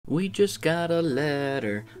We just got a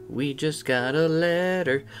letter, we just got a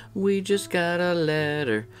letter, we just got a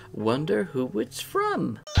letter, wonder who it's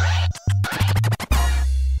from.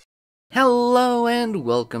 Hello and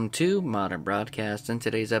welcome to Modern Broadcast. In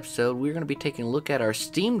today's episode, we're going to be taking a look at our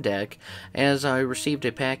Steam Deck as I received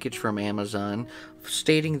a package from Amazon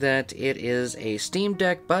stating that it is a Steam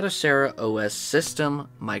Deck Batocera OS system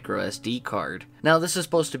microSD card. Now this is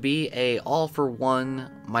supposed to be a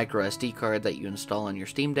all-for-one microSD card that you install on your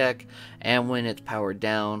Steam Deck, and when it's powered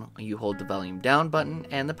down, you hold the volume down button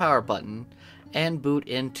and the power button and boot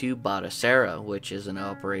into Batocera, which is an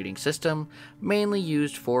operating system mainly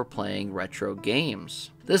used for playing retro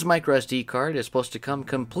games. This microSD card is supposed to come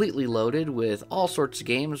completely loaded with all sorts of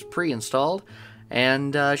games pre-installed,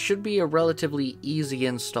 and should be a relatively easy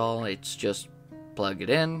install. It's just plug it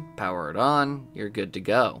in, power it on, you're good to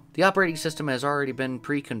go. The operating system has already been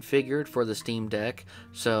pre-configured for the Steam Deck,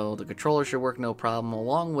 so the controller should work no problem,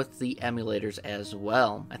 along with the emulators as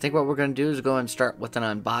well. I think what we're going to do is go and start with an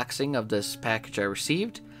unboxing of this package I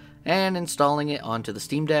received, and installing it onto the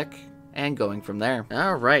Steam Deck, and going from there.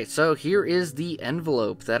 Alright, so here is the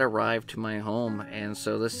envelope that arrived to my home, and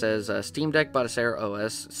so this says Steam Deck Batocera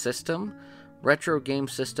OS System Retro Game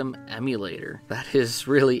System Emulator. That is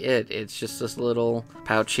really it. It's just this little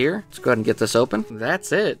pouch here. Let's go ahead and get this open.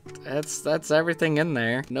 That's it. That's everything in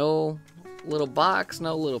there. No little box,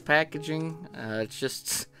 no little packaging. It's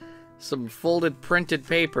just some folded printed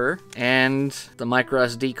paper and the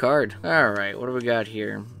microSD card. Alright, what do we got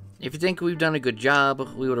here? If you think we've done a good job,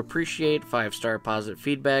 we would appreciate 5-star positive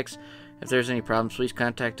feedbacks. If there's any problems, please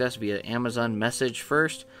contact us via Amazon message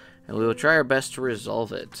first, and we will try our best to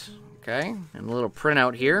resolve it. Okay, and a little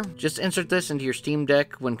printout here. Just insert this into your Steam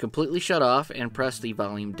Deck when completely shut off and press the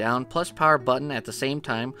volume down plus power button at the same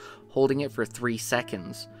time, holding it for 3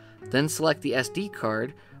 seconds. Then select the SD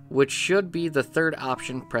card, which should be the third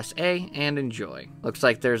option. Press A and enjoy. Looks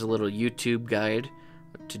like there's a little YouTube guide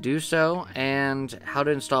to do so, and how to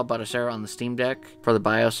install Batocera on the Steam Deck for the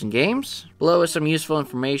BIOS and games. Below is some useful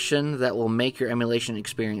information that will make your emulation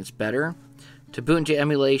experience better. To boot into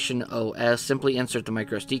Emulation OS, simply insert the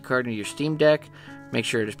microSD card into your Steam Deck. Make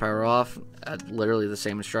sure it is power off. Literally the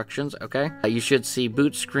same instructions, okay? You should see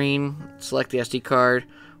boot screen. Select the SD card,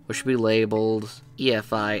 which should be labeled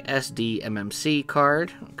EFI SD MMC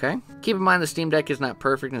card, okay? Keep in mind the Steam Deck is not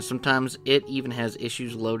perfect, and sometimes it even has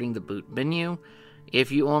issues loading the boot menu.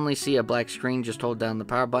 If you only see a black screen, just hold down the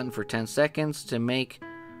power button for 10 seconds to make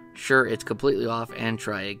sure it's completely off and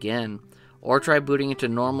try again. Or try booting into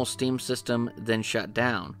normal Steam system, then shut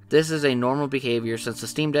down. This is a normal behavior since the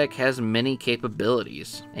Steam Deck has many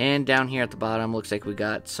capabilities. And down here at the bottom, looks like we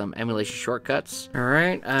got some emulation shortcuts.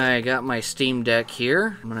 Alright, I got my Steam Deck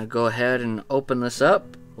here. I'm gonna go ahead and open this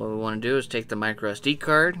up. What we want to do is take the microSD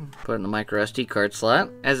card, put it in the microSD card slot.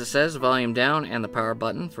 As it says, volume down and the power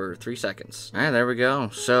button for 3 seconds. Alright, there we go.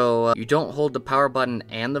 So you don't hold the power button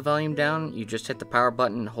and the volume down, you just hit the power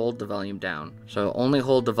button and hold the volume down. So only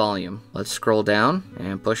hold the volume. Let's scroll down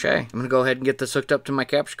and push A. I'm going to go ahead and get this hooked up to my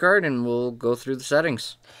capture card and we'll go through the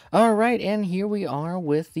settings. Alright, and here we are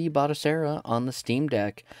with the Batocera on the Steam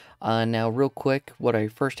Deck. Now, real quick, what I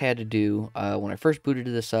first had to do when I first booted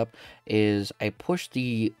this up is I pushed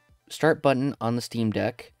the start button on the Steam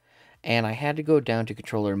Deck, and I had to go down to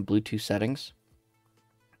controller and Bluetooth settings,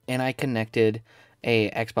 and I connected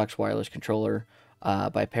a Xbox wireless controller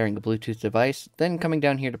by pairing a Bluetooth device, then coming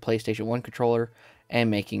down here to PlayStation 1 controller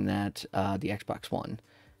and making that the Xbox One.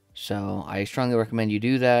 So I strongly recommend you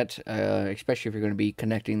do that, especially if you're going to be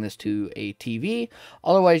connecting this to a TV.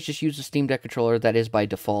 Otherwise, just use the Steam Deck controller. That is by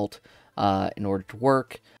default in order to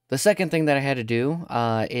work. The second thing that I had to do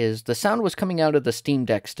is the sound was coming out of the Steam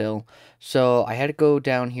Deck still. So I had to go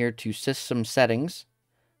down here to System Settings,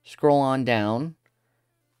 scroll on down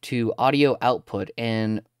to Audio Output,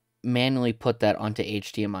 and manually put that onto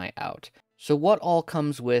HDMI out. So what all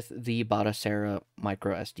comes with the Batocera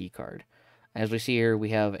microSD card? As we see here, we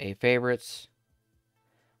have a favorites,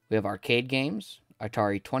 we have arcade games,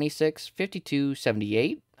 Atari 26, 52,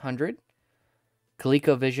 7800,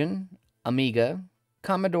 ColecoVision, Amiga,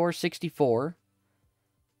 Commodore 64,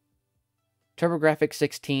 TurboGrafx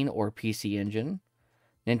 16 or PC Engine,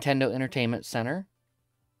 Nintendo Entertainment Center,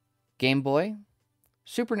 Game Boy,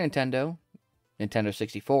 Super Nintendo, Nintendo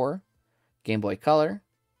 64, Game Boy Color,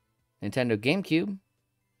 Nintendo GameCube,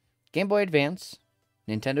 Game Boy Advance,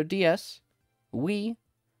 Nintendo DS, Wii,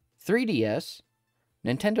 3DS,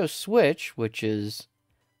 Nintendo Switch, which is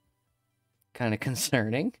kind of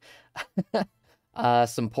concerning,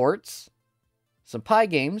 some ports, some Pi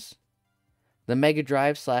games, the Mega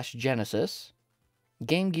Drive / Genesis,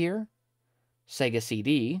 Game Gear, Sega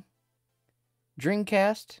CD,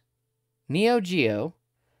 Dreamcast, Neo Geo,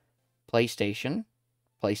 PlayStation,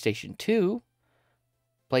 PlayStation 2,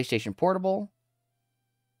 PlayStation Portable.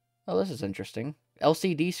 Oh, this is interesting.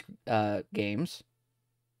 LCD games.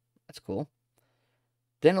 That's cool.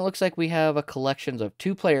 Then it looks like we have a collection of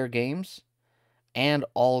 2-player games and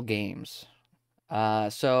all games.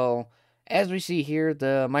 So, as we see here,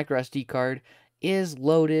 the microSD card is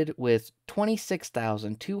loaded with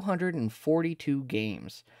 26,242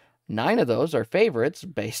 games. 9 of those are favorites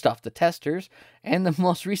based off the testers, and the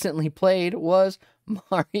most recently played was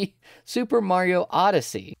Super Mario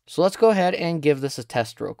Odyssey. So let's go ahead and give this a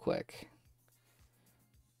test real quick.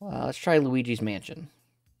 Let's try Luigi's Mansion.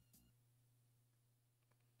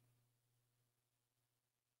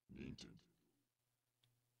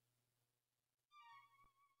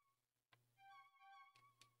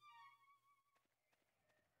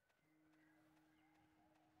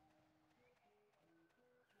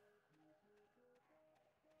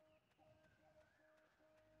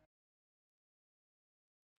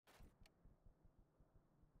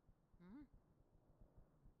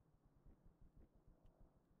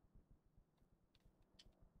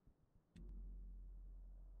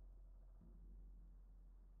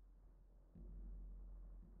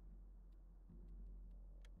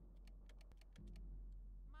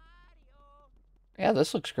 Yeah,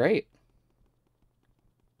 this looks great.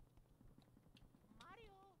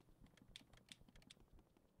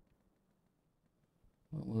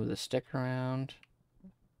 Move the stick around.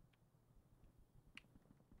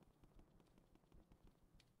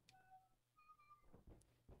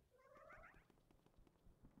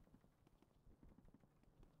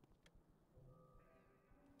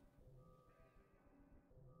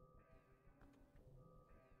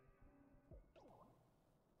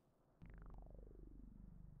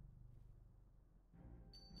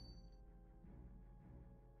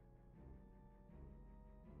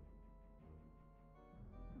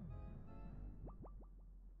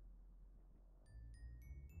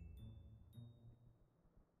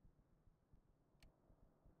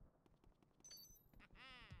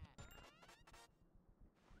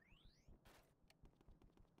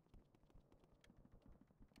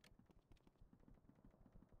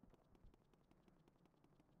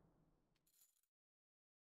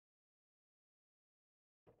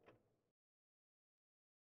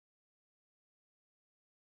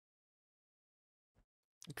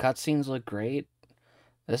 Cutscenes look great.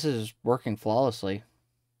 This is working flawlessly.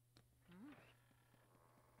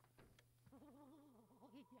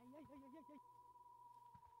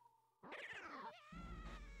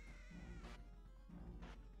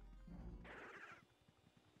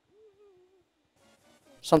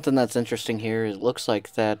 Something that's interesting here, it looks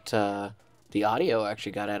like that the audio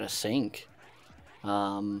actually got out of sync.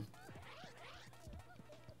 Huh.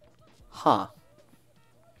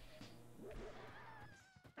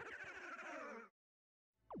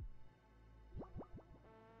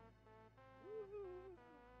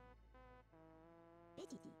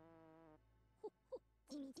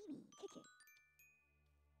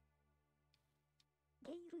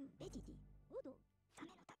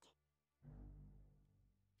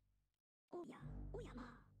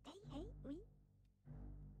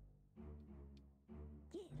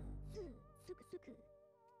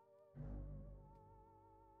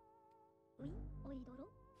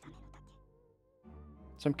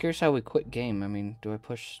 So I'm curious how we quit game. I mean, do I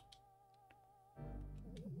push...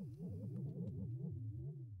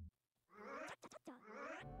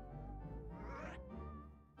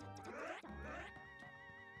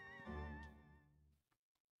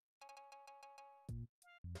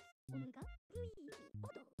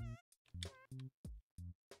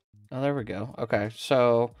 Oh, there we go. Okay,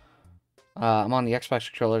 so I'm on the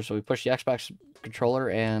Xbox controller, so we push the Xbox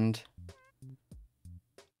controller and...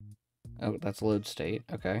 Oh, that's load state.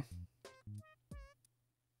 Okay.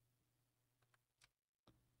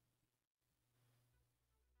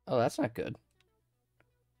 Oh, that's not good.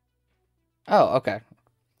 Oh, okay.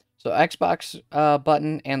 So Xbox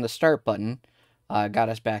button and the start button got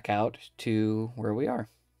us back out to where we are.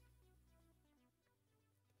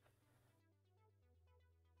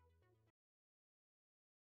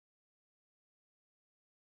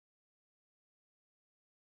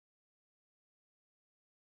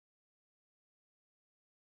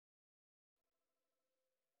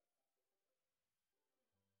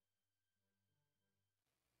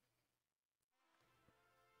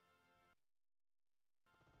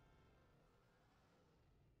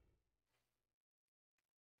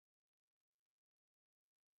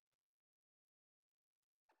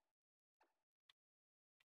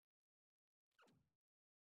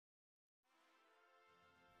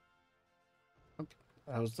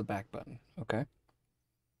 That was the back button. Okay.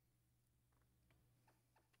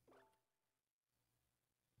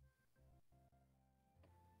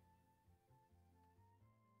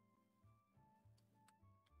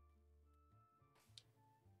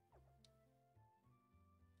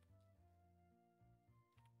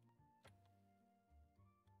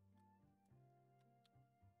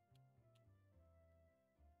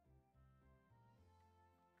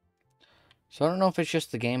 So I don't know if it's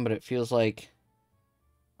just the game, but it feels like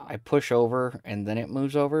I push over and then it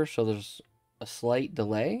moves over, so there's a slight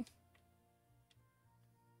delay.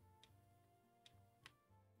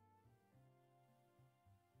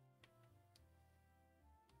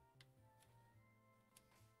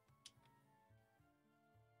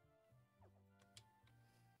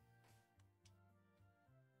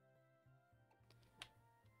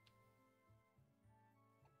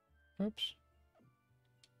 Oops.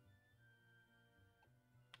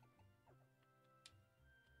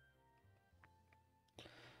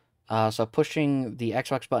 So pushing the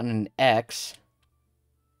Xbox button and X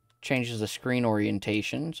changes the screen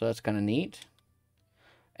orientation, so that's kind of neat.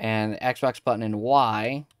 And the Xbox button and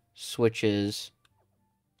Y switches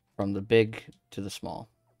from the big to the small.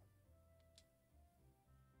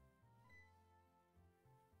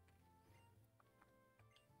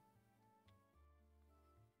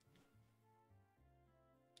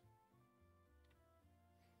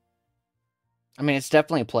 I mean, it's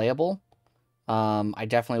definitely playable. I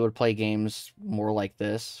definitely would play games more like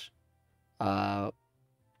this.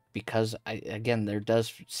 Because, again, there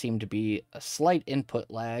does seem to be a slight input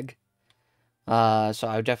lag. So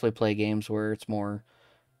I would definitely play games where it's more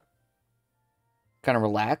kind of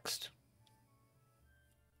relaxed.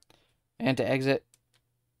 And to exit...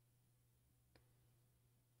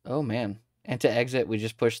 Oh, man. And to exit, we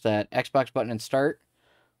just push that Xbox button and start.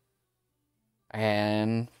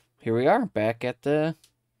 And here we are, back at the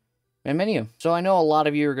menu. So I know a lot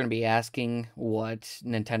of you are going to be asking what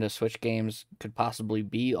Nintendo Switch games could possibly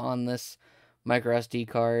be on this micro SD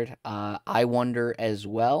card. I wonder as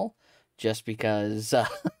well, just because I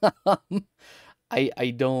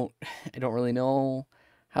don't really know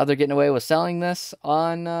how they're getting away with selling this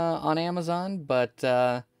on Amazon, but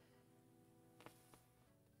oh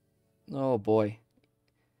boy.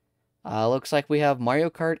 Looks like we have Mario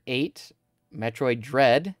Kart 8, Metroid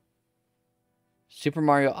Dread, Super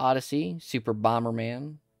Mario Odyssey, Super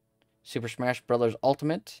Bomberman, Super Smash Bros.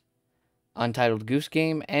 Ultimate, Untitled Goose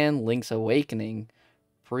Game, and Link's Awakening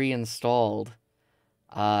pre-installed.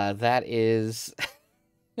 That is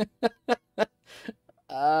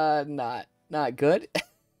not good.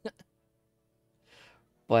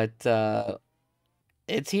 But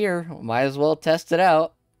it's here. Might as well test it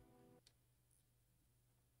out.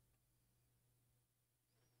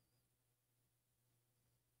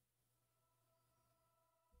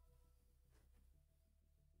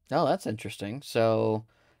 Oh, that's interesting. So,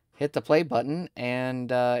 hit the play button,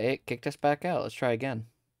 and it kicked us back out. Let's try again.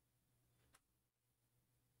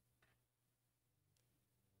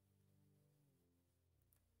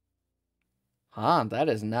 Huh, that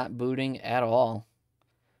is not booting at all.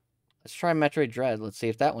 Let's try Metroid Dread. Let's see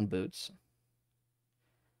if that one boots.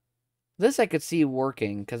 This I could see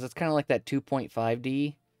working, because it's kind of like that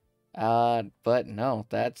 2.5D. But no,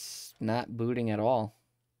 that's not booting at all.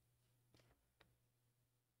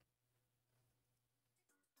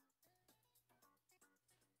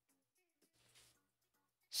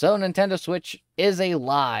 So Nintendo Switch is a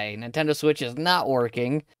lie. Nintendo Switch is not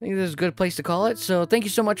working. I think this is a good place to call it. So thank you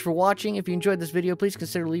so much for watching. If you enjoyed this video, please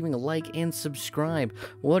consider leaving a like and subscribe.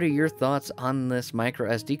 What are your thoughts on this micro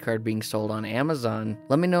SD card being sold on Amazon?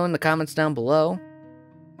 Let me know in the comments down below.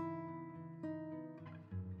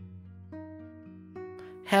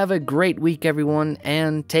 Have a great week, everyone,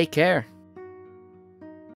 and take care.